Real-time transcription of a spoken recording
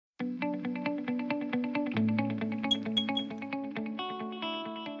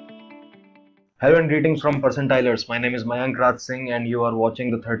Hello and greetings from Percentilers. My name is Mayank Raj Singh and you are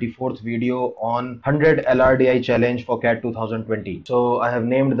watching the 34th video on 100 LRDI challenge for CAT 2020. So I have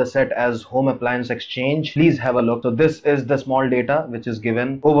named the set as Home Appliance Exchange. Please have a look. So this is the small data which is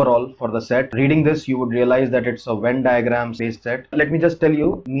given overall for the set. Reading this, you would realize that it's a Venn diagram based set. Let me just tell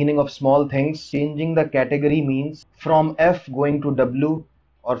you meaning of small things. Changing the category means from F going to W,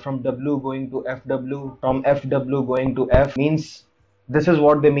 or from W going to FW, from FW going to F means this is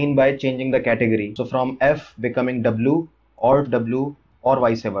what they mean by changing the category. So from F becoming W or W or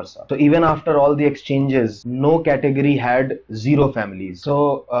vice versa. So even after all the exchanges, no category had 0 families.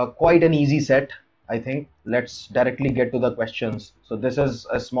 So quite an easy set, I think. Let's directly get to the questions. So this is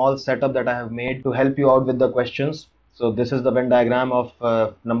a small setup that I have made to help you out with the questions. So this is the Venn diagram of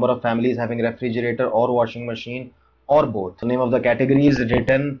number of families having refrigerator or washing machine or both. The name of the category is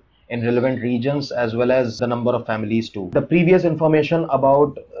written in relevant regions as well as the number of families too. The previous information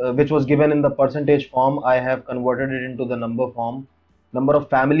about which was given in the percentage form, I have converted it into the number form. Number of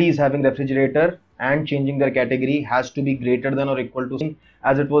families having refrigerator and changing their category has to be greater than or equal to,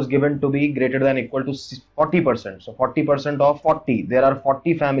 as it was given to be greater than or equal to 40%. So 40% of 40. There are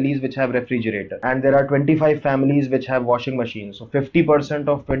 40 families which have refrigerator and there are 25 families which have washing machine. So 50%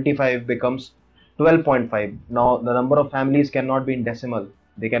 of 25 becomes 12.5. Now the number of families cannot be in decimal.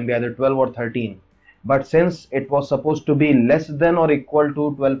 They can be either 12 or 13, but since it was supposed to be less than or equal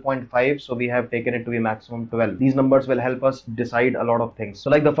to 12.5, so we have taken it to be maximum 12. These numbers will help us decide a lot of things. So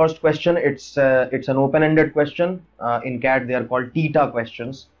like the first question, it's an open-ended question. In CAT they are called theta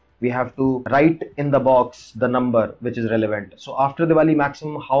questions. We have to write in the box the number which is relevant. So after Diwali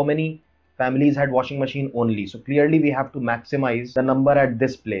maximum, how many families had washing machine only? So clearly we have to maximize the number at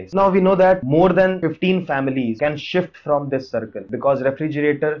this place. Now we know that more than 15 families can shift from this circle because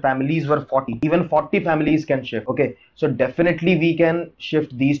refrigerator families were 40. Even 40 families can shift. Okay, so definitely we can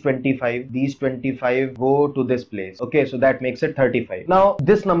shift these 25. These 25 go to this place. Okay, so that makes it 35. Now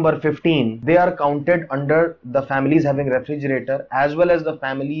this number 15, they are counted under the families having refrigerator as well as the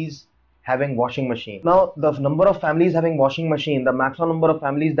families having washing machine. Now the number of families having washing machine, the maximum number of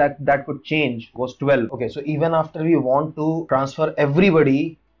families that could change was 12. Okay, so even after we want to transfer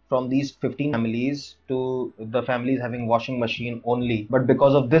everybody from these 15 families to the families having washing machine only, but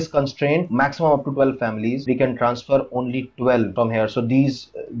because of this constraint, maximum up to 12 families, we can transfer only 12 from here. So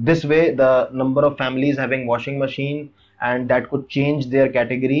this way the number of families having washing machine and that could change their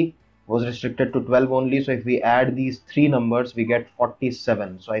category was restricted to 12 only. So if we add these three numbers, we get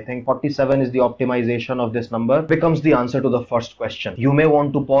 47. So I think 47 is the optimization of this number, becomes the answer to the first question. You may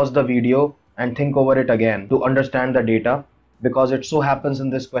want to pause the video and think over it again to understand the data, because it so happens in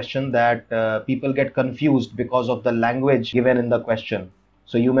this question that people get confused because of the language given in the question.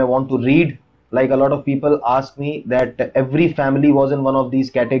 So you may want to read, like a lot of people ask me that every family was in one of these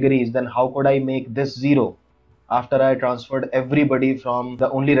categories, then how could I make this 0? After I transferred everybody from the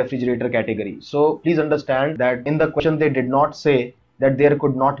only refrigerator category. So please understand that in the question they did not say that there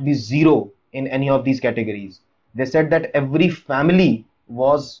could not be 0 in any of these categories. They said that every family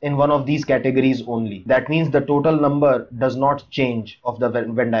was in one of these categories only. That means the total number does not change of the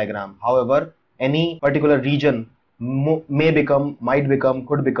Venn diagram. However, any particular region might become,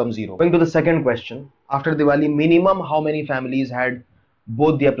 could become 0. Going to the second question, after Diwali, minimum how many families had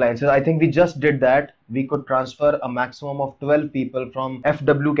both the appliances? I think we just did that. We could transfer a maximum of 12 people from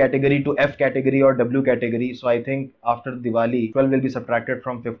FW category to F category or W category. So I think after Diwali, 12 will be subtracted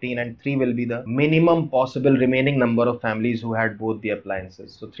from 15 and 3 will be the minimum possible remaining number of families who had both the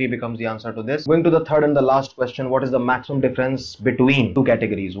appliances. So 3 becomes the answer to this. Going to the third and the last question, what is the maximum difference between two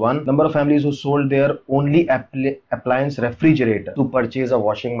categories? One, number of families who sold their only appliance refrigerator to purchase a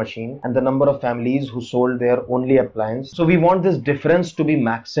washing machine, and the number of families who sold their only appliance. So we want this difference to be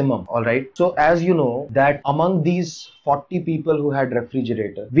maximum. All right. So as you know, that among these 40 people who had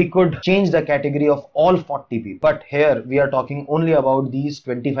refrigerator, we could change the category of all 40 people, but here we are talking only about these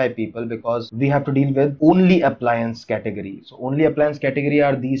 25 people because we have to deal with only appliance category. So only appliance category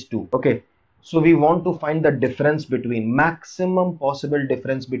are these two. Okay, so we want to find the difference between, maximum possible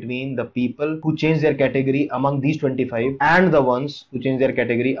difference between the people who change their category among these 25 and the ones who change their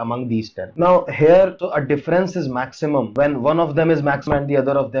category among these 10. Now here, so a difference is maximum when one of them is maximum and the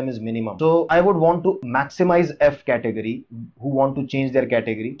other of them is minimum. So I would want to maximize F category who want to change their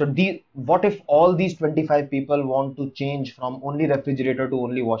category. So what if all these 25 people want to change from only refrigerator to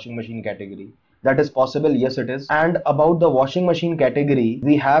only washing machine category? That is possible, yes it is. And about the washing machine category,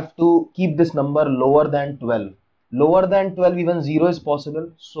 we have to keep this number lower than 12. Lower than 12, even 0 is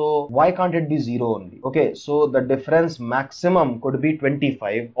possible. So why can't it be 0 only? Okay, so the difference maximum could be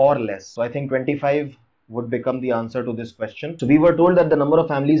 25 or less. So I think 25 would become the answer to this question. So we were told that the number of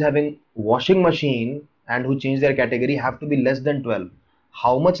families having washing machine and who change their category have to be less than 12.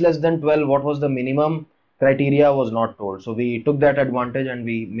 How much less than 12? What was the minimum criteria was not told. So we took that advantage and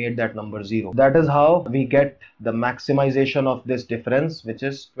we made that number 0. That is how we get the maximization of this difference, which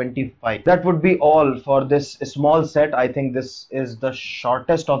is 25. That would be all for this small set. I think this is the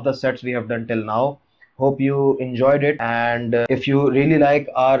shortest of the sets we have done till now. Hope you enjoyed it, and if you really like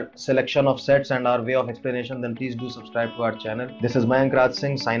our selection of sets and our way of explanation, then please do subscribe to our channel. This is Mayank Raj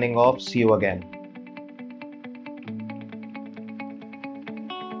Singh signing off. See you again.